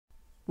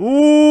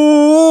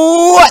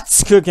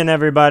What's cooking,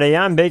 everybody?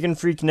 I'm Bacon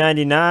Freak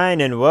 99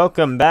 and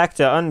welcome back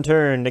to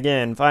Unturned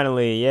again,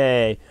 finally,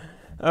 yay.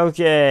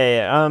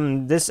 Okay,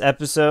 this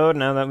episode,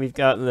 now that we've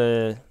got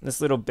this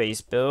little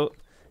base built,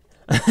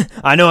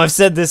 I know I've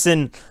said this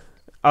in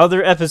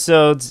other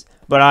episodes,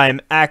 but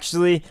I'm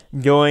actually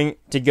going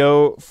to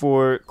go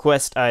for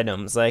quest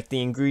items, like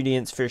the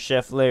ingredients for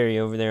Chef Larry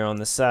over there on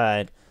the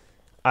side.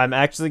 I'm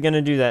actually going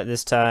to do that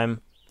this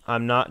time.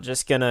 I'm not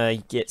just going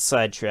to get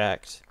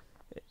sidetracked.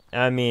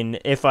 I mean,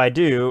 if I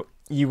do,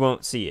 you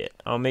won't see it.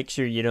 I'll make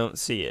sure you don't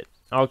see it.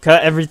 I'll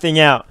cut everything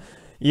out.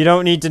 You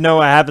don't need to know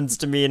what happens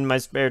to me in my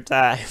spare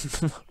time.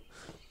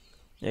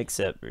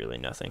 Except really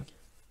nothing.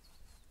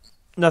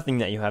 Nothing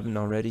that you haven't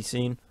already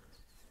seen.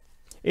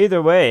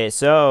 Either way,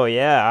 so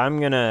yeah, I'm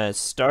gonna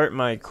start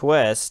my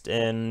quest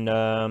and,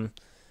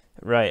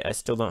 right, I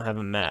still don't have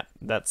a map.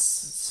 That's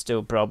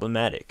still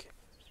problematic.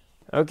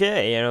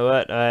 Okay, you know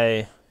what,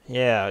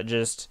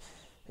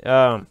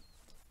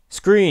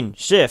 screen,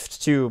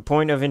 shift to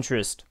point of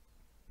interest.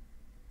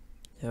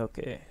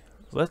 Okay,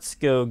 let's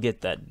go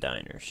get that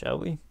diner, shall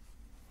we?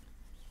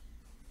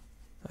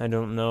 I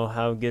don't know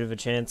how good of a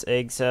chance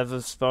eggs have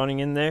of spawning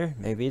in there.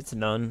 Maybe it's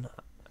none,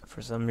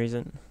 for some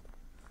reason.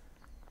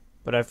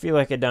 But I feel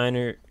like a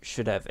diner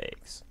should have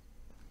eggs.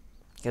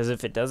 Because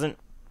if it doesn't,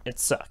 it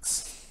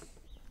sucks.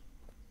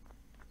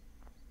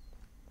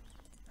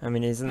 I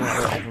mean, isn't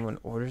that what everyone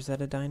orders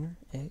at a diner?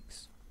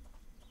 Eggs?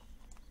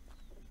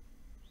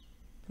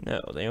 No,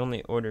 they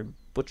only order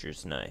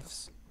butcher's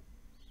knives.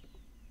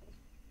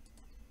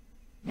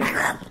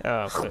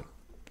 Oh, flip.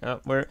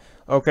 Oh,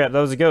 oh crap, that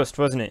was a ghost,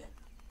 wasn't it?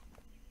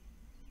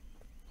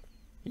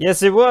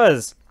 Yes, it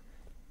was!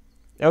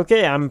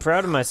 Okay, I'm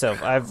proud of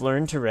myself. I've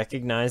learned to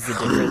recognize the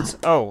difference.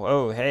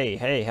 Oh, hey,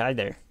 hi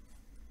there.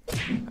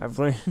 I've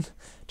learned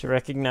to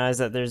recognize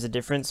that there's a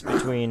difference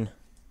between,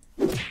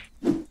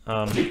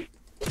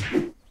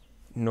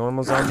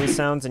 normal zombie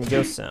sounds and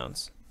ghost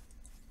sounds.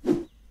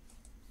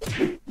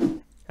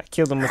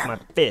 Killed him with my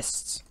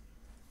fists.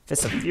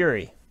 Fists of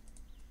fury.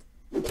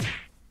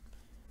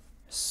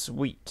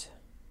 Sweet.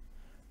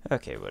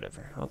 Okay,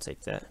 whatever. I'll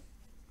take that.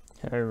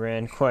 I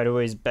ran quite a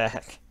ways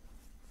back.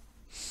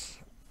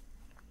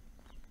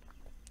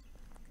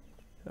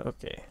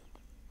 Okay.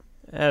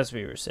 As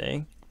we were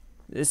saying,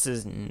 this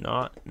is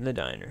not the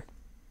diner.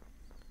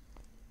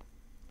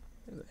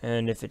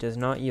 And if it does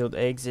not yield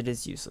eggs, it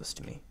is useless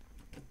to me.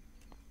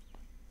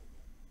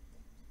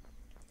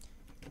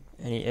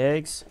 Any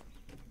eggs?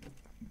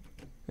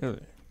 Ooh,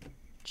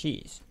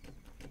 cheese.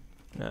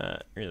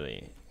 Not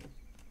really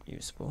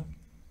useful.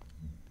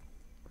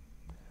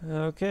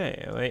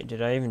 Okay, wait,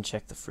 did I even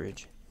check the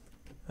fridge?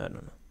 I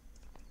don't know.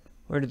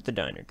 Where did the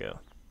diner go?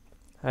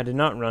 I did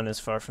not run as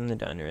far from the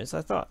diner as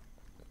I thought.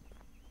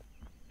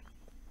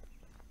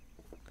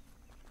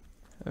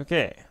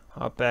 Okay,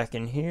 hop back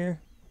in here.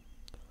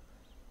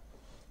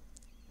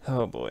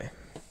 Oh boy.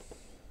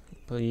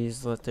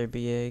 Please let there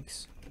be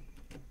eggs.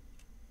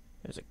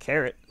 There's a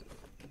carrot.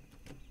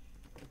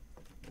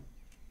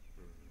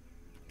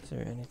 Is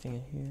there anything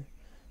in here?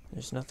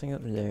 There's nothing up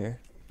there.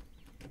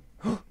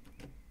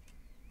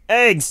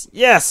 Eggs!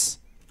 Yes!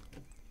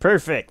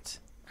 Perfect!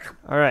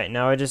 Alright,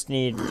 now I just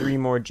need 3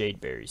 more jade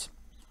berries.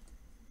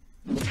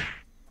 I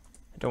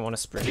don't want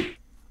to sprint,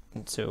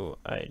 and so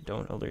I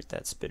don't alert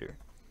that spitter.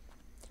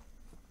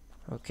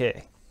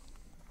 Okay.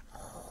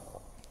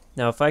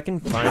 Now if I can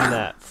find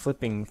that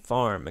flipping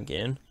farm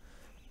again,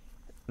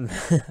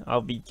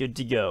 I'll be good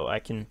to go. I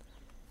can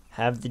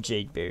have the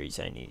jade berries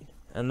I need.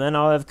 And then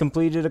I'll have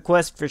completed a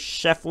quest for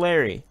Chef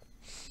Larry.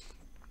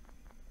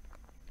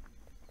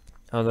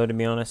 Although, to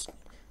be honest,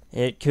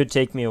 it could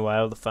take me a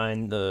while to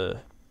find the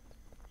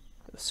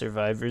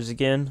survivors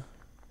again.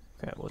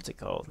 Crap, what's it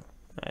called?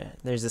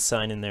 There's a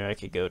sign in there I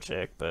could go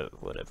check, but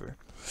whatever.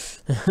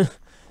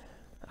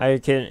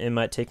 It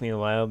might take me a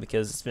while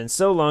because it's been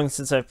so long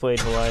since I've played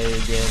Hawaii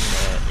again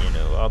that, you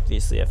know,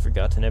 obviously I've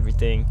forgotten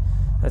everything.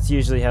 That's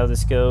usually how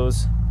this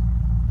goes.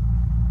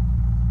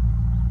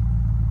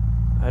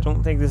 I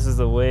don't think this is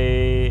the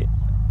way...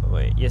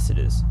 Wait, yes it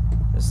is.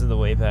 This is the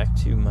way back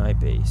to my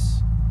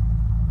base.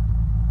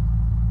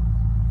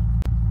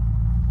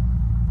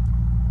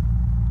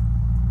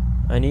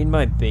 I need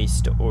my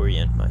base to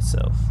orient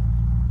myself.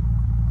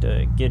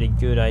 To get a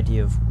good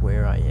idea of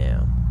where I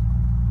am.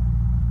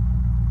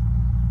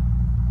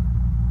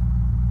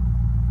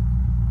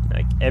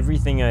 Like,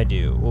 everything I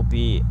do will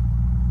be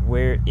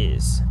where it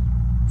is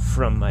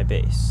from my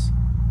base.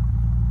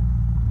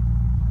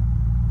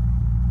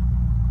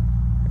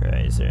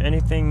 Alright, is there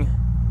anything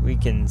we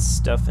can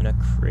stuff in a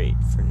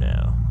crate for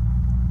now?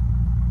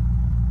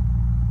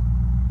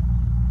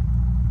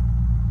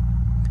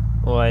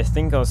 Well, I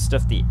think I'll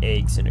stuff the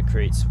eggs in a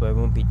crate so I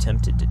won't be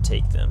tempted to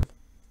take them.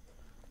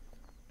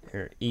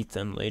 Or eat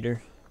them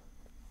later.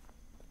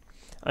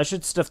 I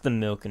should stuff the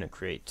milk in a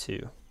crate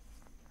too.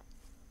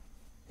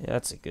 Yeah,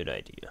 that's a good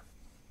idea.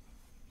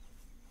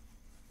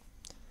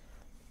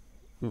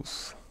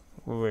 Oof.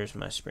 Where's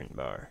my sprint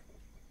bar?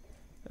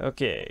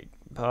 Okay,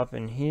 pop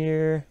in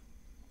here.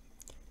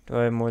 Do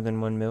I have more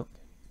than 1 milk?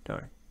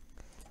 Darn.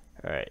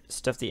 Alright,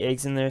 stuff the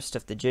eggs in there,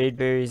 stuff the jade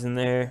berries in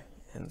there,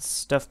 and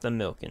stuff the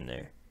milk in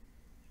there.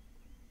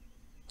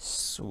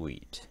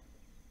 Sweet.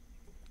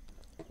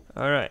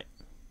 Alright.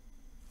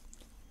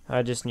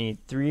 I just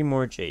need 3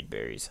 more jade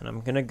berries, and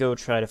I'm gonna go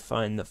try to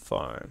find the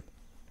farm.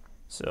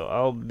 So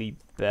I'll be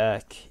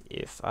back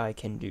if I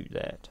can do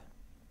that.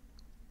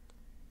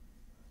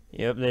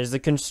 Yep, there's the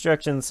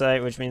construction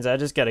site, which means I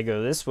just gotta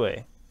go this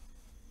way.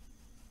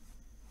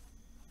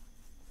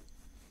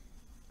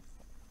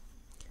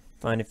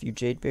 Find a few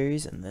jade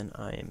berries, and then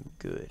I am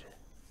good.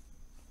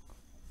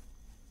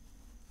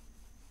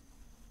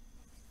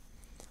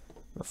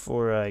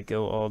 Before I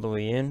go all the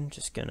way in,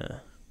 just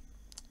gonna...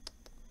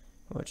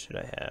 What should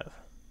I have?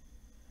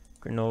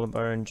 Granola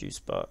bar and juice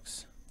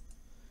box.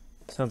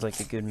 Sounds like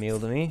a good meal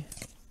to me.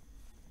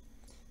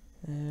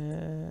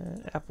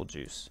 Apple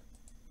juice.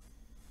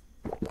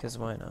 Because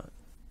why not?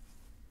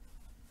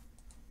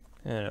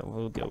 And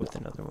we'll go with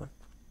another one.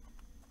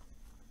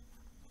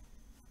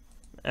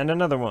 And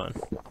another one.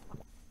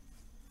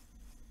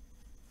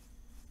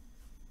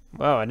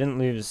 Wow, I didn't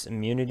lose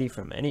immunity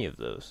from any of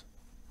those.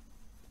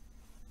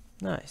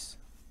 Nice.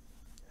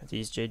 Are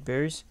these jade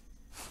berries?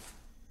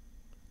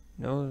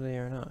 No, they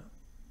are not.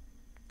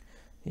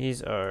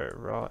 These are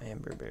raw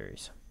amber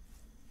berries.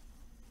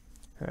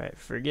 Alright,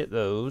 forget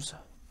those.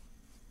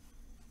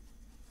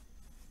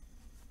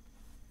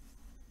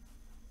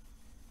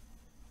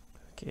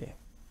 Okay.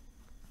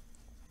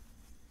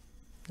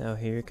 Now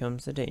here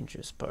comes the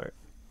dangerous part.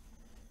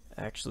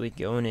 Actually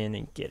going in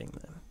and getting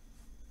them.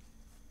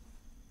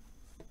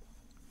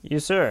 You,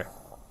 sir.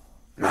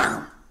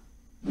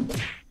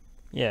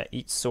 Yeah,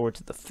 eat sword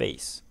to the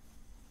face.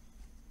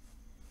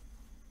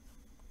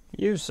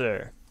 You,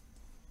 sir.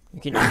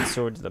 You can eat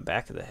sword to the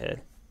back of the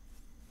head.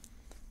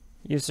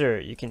 You, sir,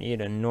 you can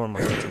eat a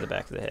normal hit to the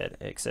back of the head,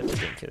 except it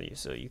didn't kill you,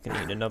 so you can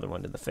eat another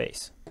one to the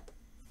face.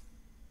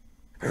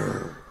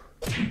 You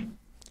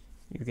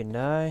can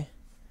die.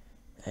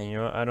 And you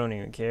know what? I don't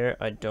even care.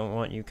 I don't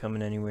want you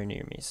coming anywhere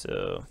near me,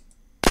 so...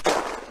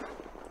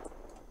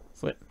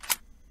 Flip.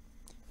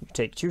 You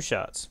take 2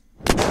 shots.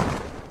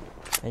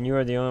 And you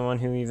are the only one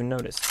who even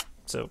noticed.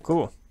 So,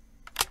 cool.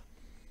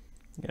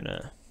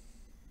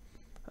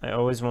 I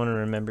always want to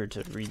remember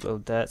to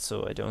reload that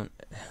so I don't...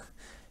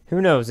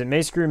 Who knows? It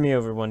may screw me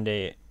over one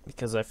day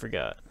because I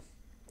forgot.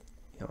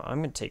 You know, I'm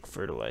going to take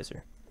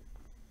fertilizer.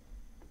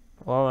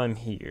 While I'm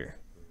here,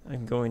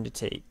 I'm going to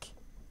take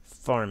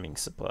farming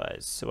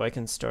supplies so I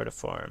can start a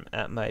farm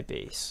at my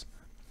base.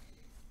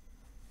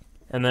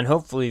 And then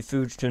hopefully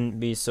food shouldn't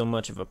be so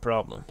much of a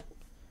problem.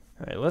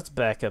 Alright, let's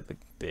back up a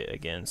bit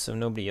again so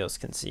nobody else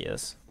can see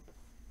us.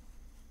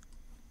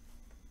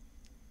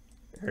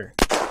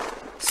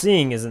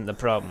 Seeing isn't the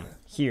problem.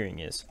 Hearing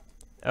is.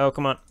 Oh,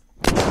 come on.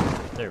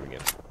 There we go.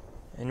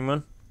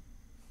 Anyone?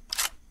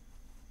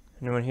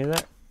 Anyone hear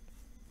that?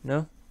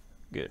 No?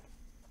 Good.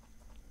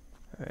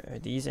 Alright, are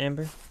these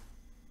amber?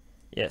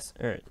 Yes.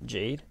 Alright,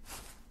 jade?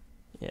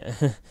 Yeah.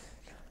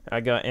 I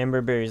got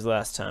amber berries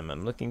last time.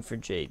 I'm looking for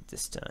jade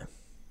this time.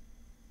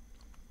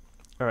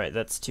 Alright,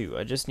 that's 2.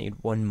 I just need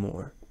 1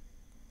 more.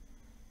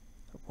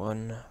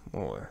 1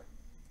 more.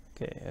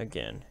 Okay,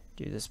 again.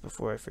 Do this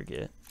before I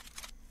forget.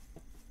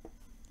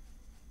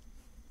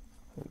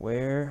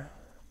 Where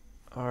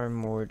are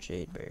more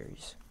jade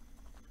berries?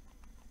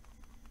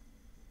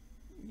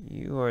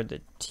 You are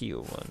the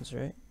teal ones,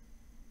 right?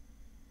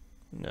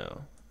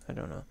 No, I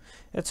don't know.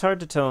 It's hard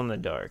to tell in the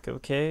dark,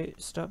 okay?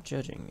 Stop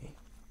judging me.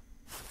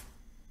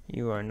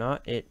 You are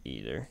not it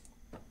either.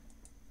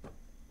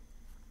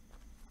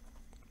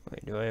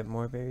 Wait, do I have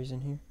more berries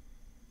in here?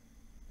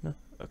 No?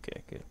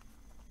 Okay, good.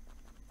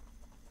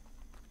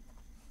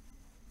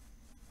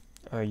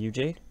 Are you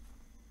jade?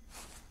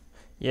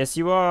 Yes,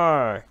 you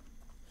are!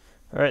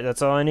 Alright,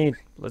 that's all I need.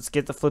 Let's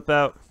get the flip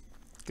out.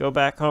 Go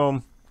back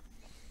home.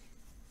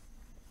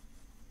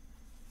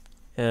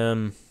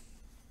 Now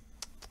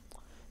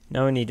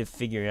I need to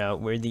figure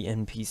out where the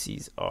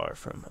NPCs are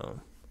from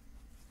home.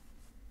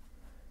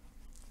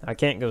 I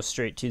can't go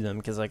straight to them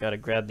because I gotta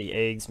grab the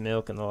eggs,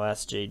 milk, and the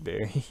last jade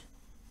berry.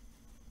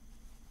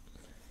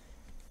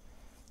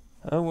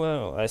 Oh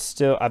well,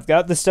 I've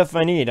got the stuff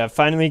I need. I've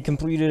finally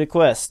completed a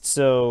quest,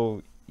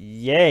 so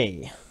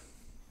yay.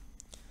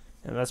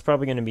 And that's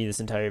probably going to be this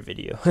entire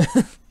video.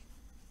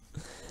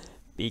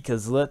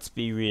 Because let's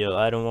be real,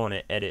 I don't want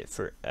to edit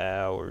for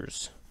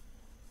hours.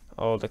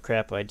 All the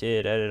crap I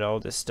did, edit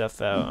all this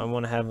stuff out. I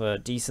want to have a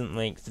decent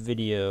length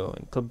video,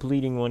 and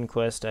completing 1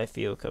 quest I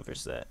feel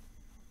covers that.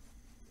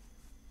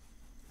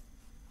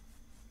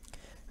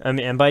 I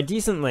mean, and by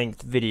decent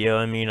length video,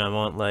 I mean I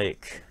want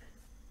like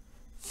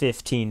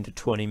 15 to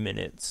 20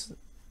 minutes.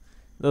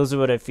 Those are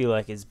what I feel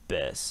like is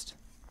best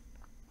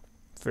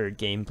for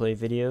gameplay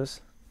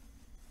videos.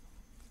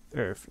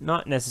 Or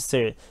not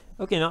necessarily,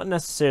 okay, not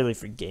necessarily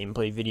for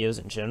gameplay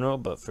videos in general,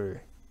 but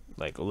for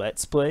like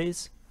let's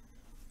plays.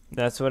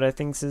 That's what I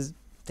think is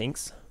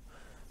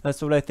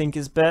That's what I think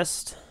is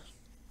best.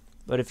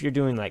 But if you're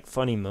doing like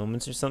funny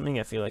moments or something,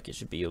 I feel like it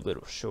should be a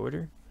little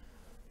shorter.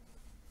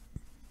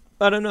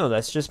 I don't know,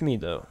 that's just me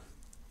though.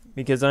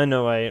 Because I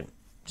know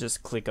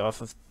just click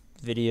off of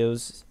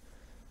videos.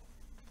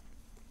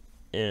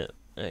 Yeah,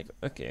 like,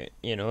 okay,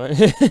 you know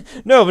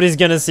what? Nobody's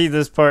gonna see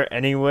this part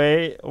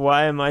anyway.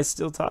 Why am I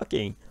still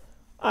talking?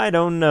 I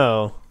don't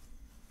know.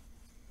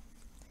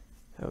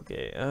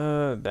 Okay,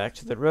 back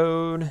to the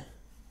road.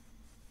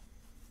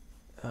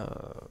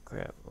 Oh,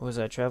 crap. Was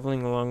I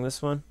traveling along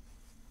this one?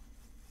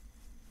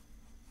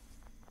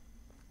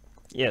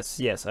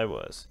 Yes, I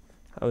was.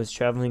 I was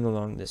traveling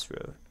along this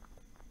road.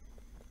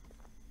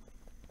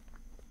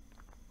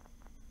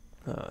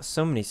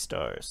 So many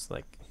stars,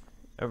 like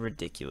a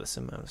ridiculous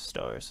amount of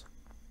stars.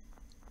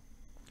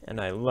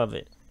 And I love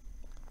it.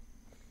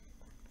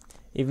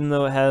 Even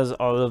though it has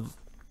all of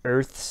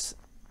Earth's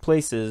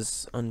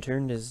places,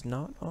 Unturned is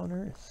not on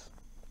Earth.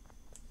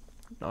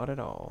 Not at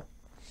all.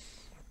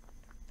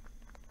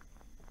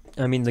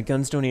 I mean, the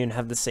guns don't even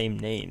have the same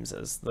names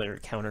as their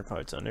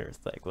counterparts on Earth.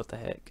 Like, what the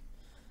heck?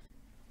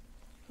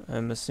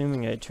 I'm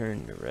assuming I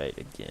turned right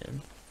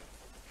again.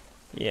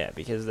 Yeah,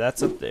 because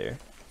that's up there.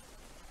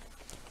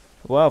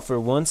 Wow, for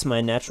once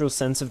my natural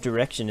sense of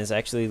direction is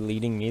actually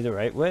leading me the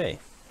right way.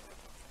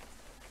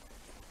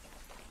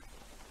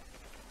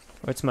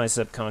 Or it's my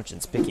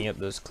subconscious picking up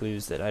those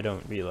clues that I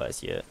don't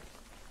realize yet.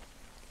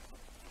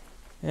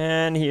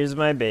 And here's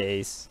my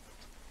base.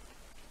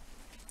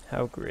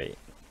 How great.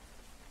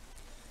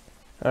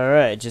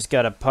 Alright, just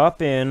gotta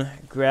pop in,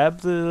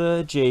 grab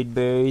the jade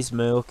berries,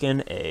 milk,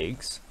 and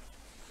eggs.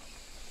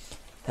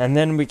 And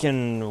then we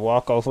can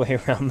walk all the way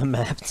around the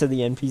map to the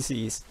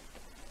NPCs.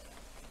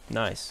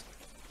 Nice.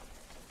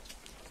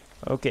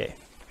 Okay.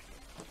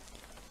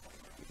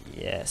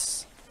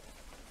 Yes.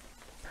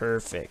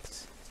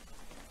 Perfect.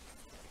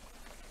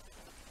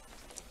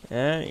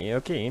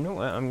 Okay, you know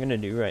what I'm gonna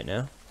do right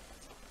now?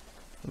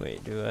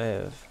 Wait, do I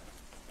have...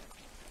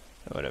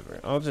 Whatever.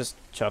 I'll just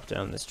chop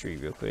down this tree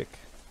real quick.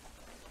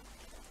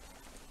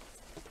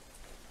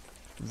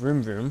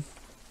 Vroom vroom.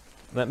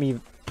 Let me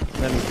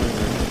vroom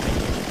vroom.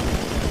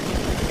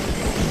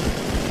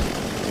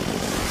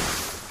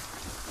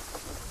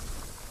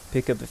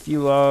 Pick up a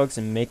few logs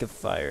and make a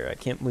fire. I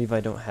can't believe I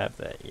don't have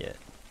that yet.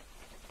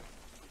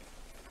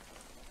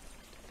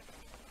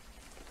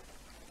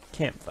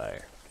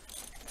 Campfire.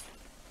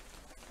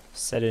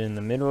 Set it in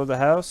the middle of the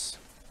house.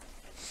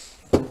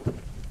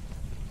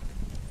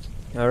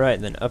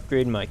 Alright, then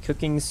upgrade my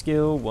cooking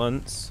skill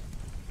once.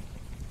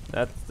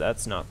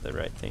 That's not the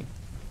right thing.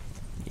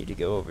 Need to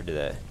go over to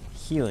the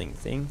healing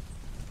thing.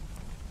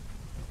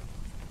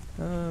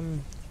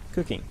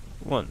 Cooking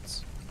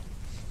once.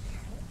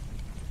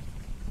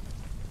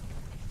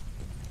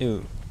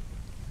 Ooh.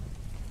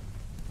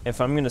 If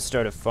I'm gonna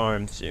start a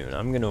farm soon,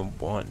 I'm gonna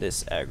want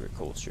this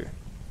agriculture.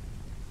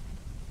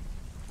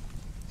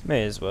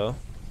 May as well.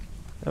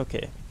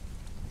 Okay.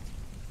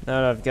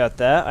 Now that I've got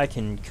that, I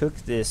can cook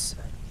this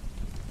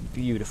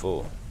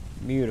beautiful,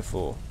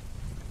 beautiful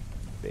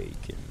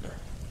bacon.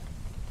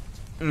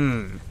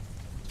 Mmm.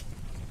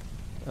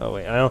 Oh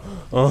wait,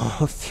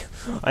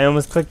 I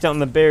almost clicked on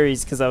the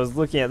berries because I was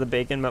looking at the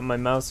bacon, but my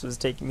mouse was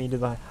taking me to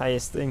the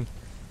highest thing.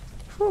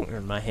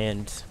 Or my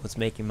hand was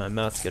making my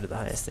mouth go to the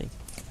highest thing.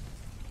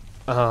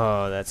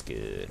 Oh, that's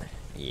good.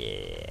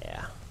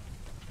 Yeah.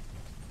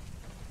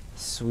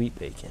 Sweet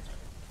bacon.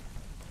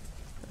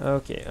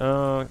 Okay,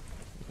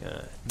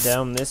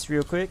 down this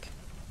real quick.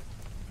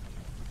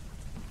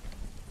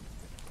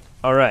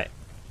 Alright.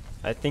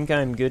 I think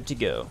I'm good to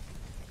go.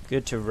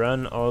 Good to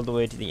run all the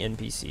way to the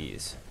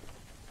NPCs.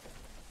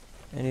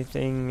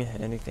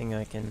 Anything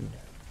I can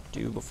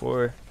do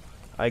before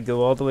I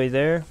go all the way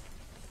there?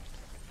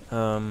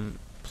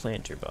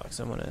 Planter box.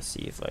 I want to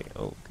see if I can...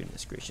 Oh,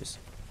 goodness gracious.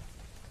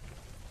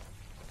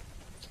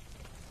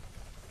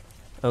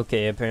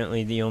 Okay,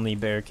 apparently the only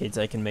barricades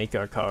I can make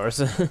are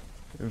cars. Or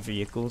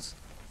vehicles.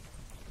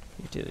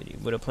 Utility.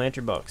 Would a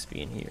planter box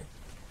be in here?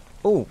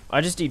 Oh,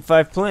 I just need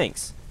 5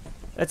 planks.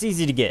 That's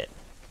easy to get.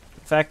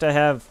 In fact, I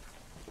have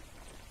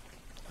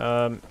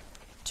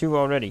 2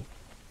 already.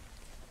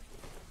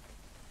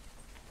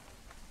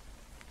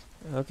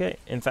 Okay,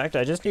 in fact,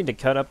 I just need to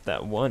cut up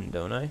that one,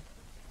 don't I?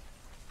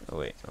 Oh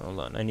wait, hold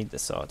on, I need the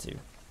saw too.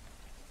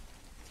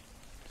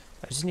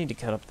 I just need to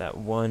cut up that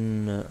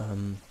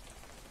one,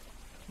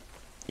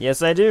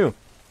 Yes, I do!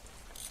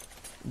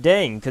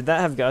 Dang, could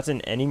that have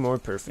gotten any more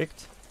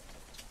perfect?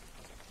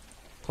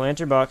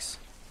 Planter box.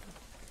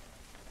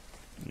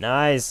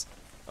 Nice!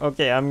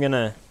 Okay, I'm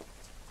gonna...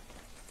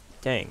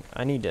 Dang,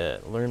 I need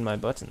to learn my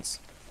buttons.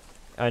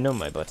 I know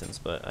my buttons,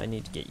 but I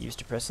need to get used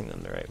to pressing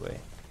them the right way.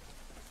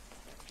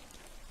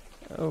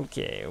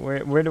 Okay,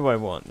 where do I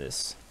want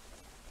this?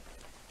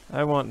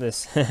 I want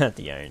this at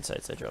the iron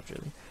sights I dropped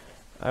earlier.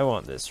 I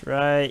want this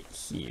right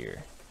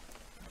here.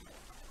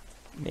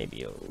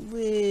 Maybe a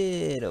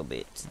little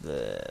bit to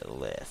the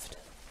left.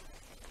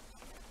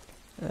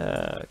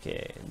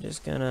 Okay, I'm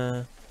just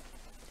gonna...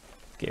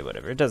 Okay,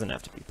 whatever. It doesn't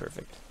have to be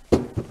perfect.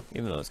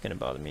 Even though it's gonna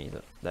bother me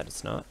that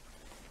it's not.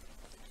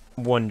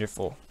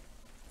 Wonderful.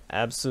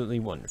 Absolutely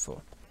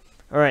wonderful.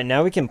 Alright,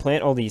 now we can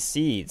plant all these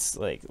seeds.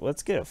 Like,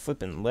 let's get a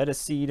flippin' lettuce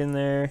seed in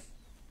there.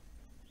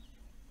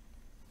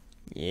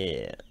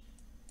 Yeah.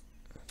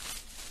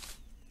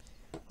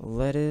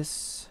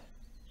 lettuce,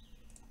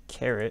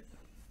 carrot.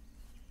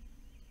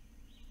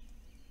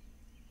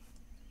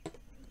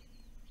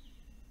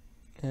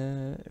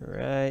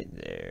 Right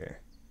there.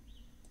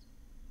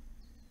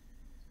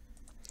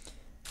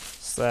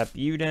 Slap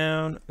you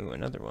down. Ooh,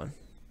 another one.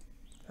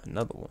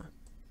 Another one.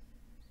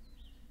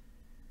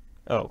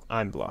 Oh,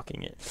 I'm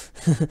blocking it.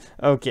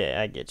 Okay,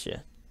 I get you.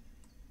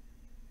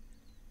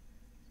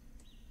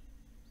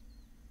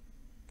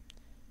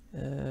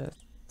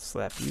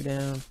 Slap you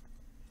down.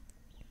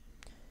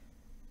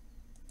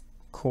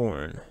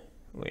 Corn.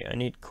 Wait, I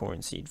need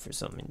corn seed for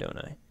something, don't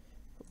I?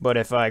 But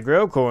if I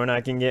grow corn,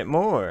 I can get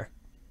more.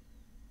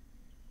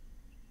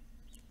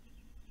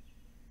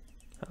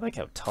 I like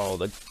how tall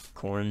the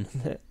corn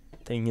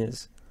thing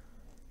is.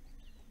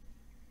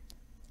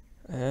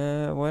 What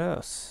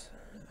else?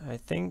 I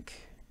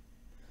think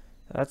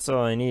that's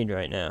all I need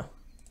right now.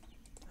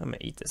 I'm gonna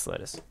eat this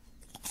lettuce.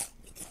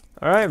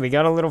 Alright, we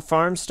got a little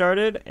farm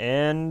started,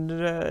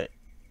 and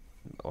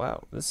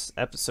wow, this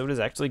episode is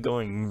actually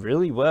going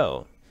really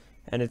well.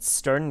 And it's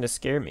starting to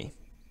scare me.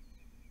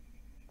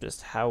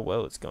 Just how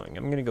well it's going.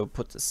 I'm gonna go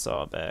put the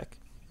saw back.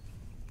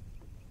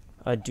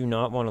 I do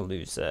not want to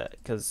lose that,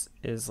 because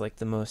it is like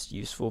the most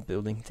useful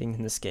building thing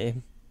in this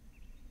game.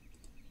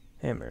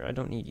 Hammer, I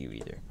don't need you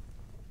either.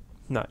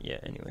 Not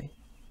yet, anyway.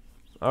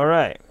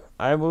 Alright,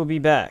 I will be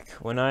back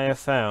when I have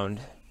found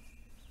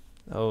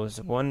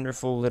those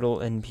wonderful little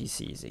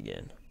NPCs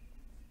again.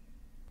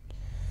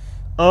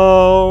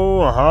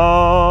 Oh,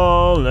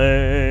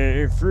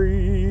 holly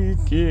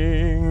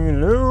freaking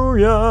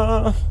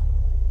Hallelujah!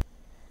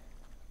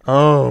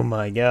 Oh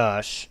my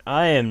gosh,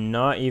 I am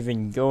not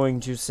even going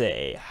to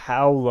say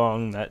how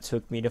long that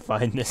took me to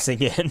find this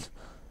again.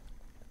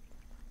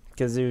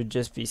 Because it would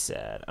just be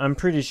sad. I'm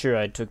pretty sure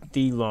I took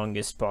the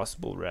longest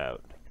possible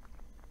route.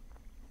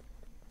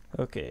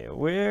 Okay,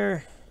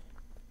 where?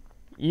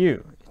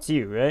 You. It's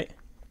you, right?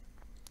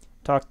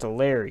 Talk to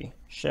Larry.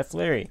 Chef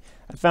Larry.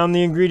 I found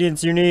the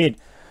ingredients you need.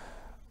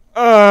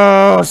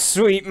 Oh,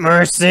 sweet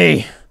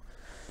mercy!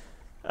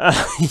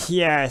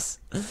 Yes.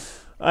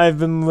 I've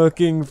been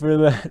looking for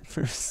that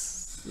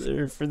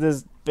for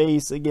this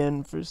base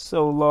again for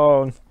so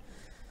long.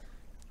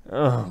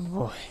 Oh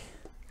boy.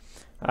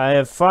 I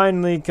have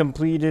finally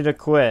completed a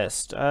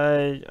quest.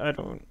 I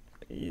don't,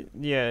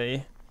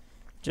 yay.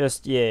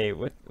 Just yay.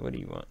 What do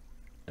you want?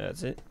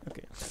 That's it?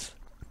 Okay.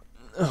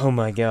 Oh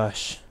my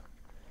gosh.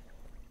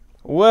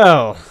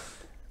 Well,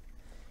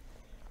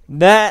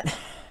 that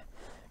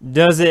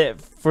does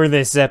it for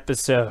this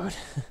episode.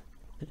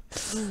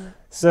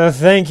 So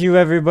thank you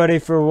everybody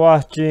for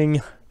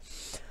watching.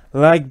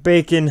 Like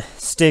bacon,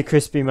 stay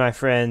crispy my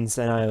friends,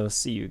 and I will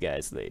see you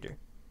guys later.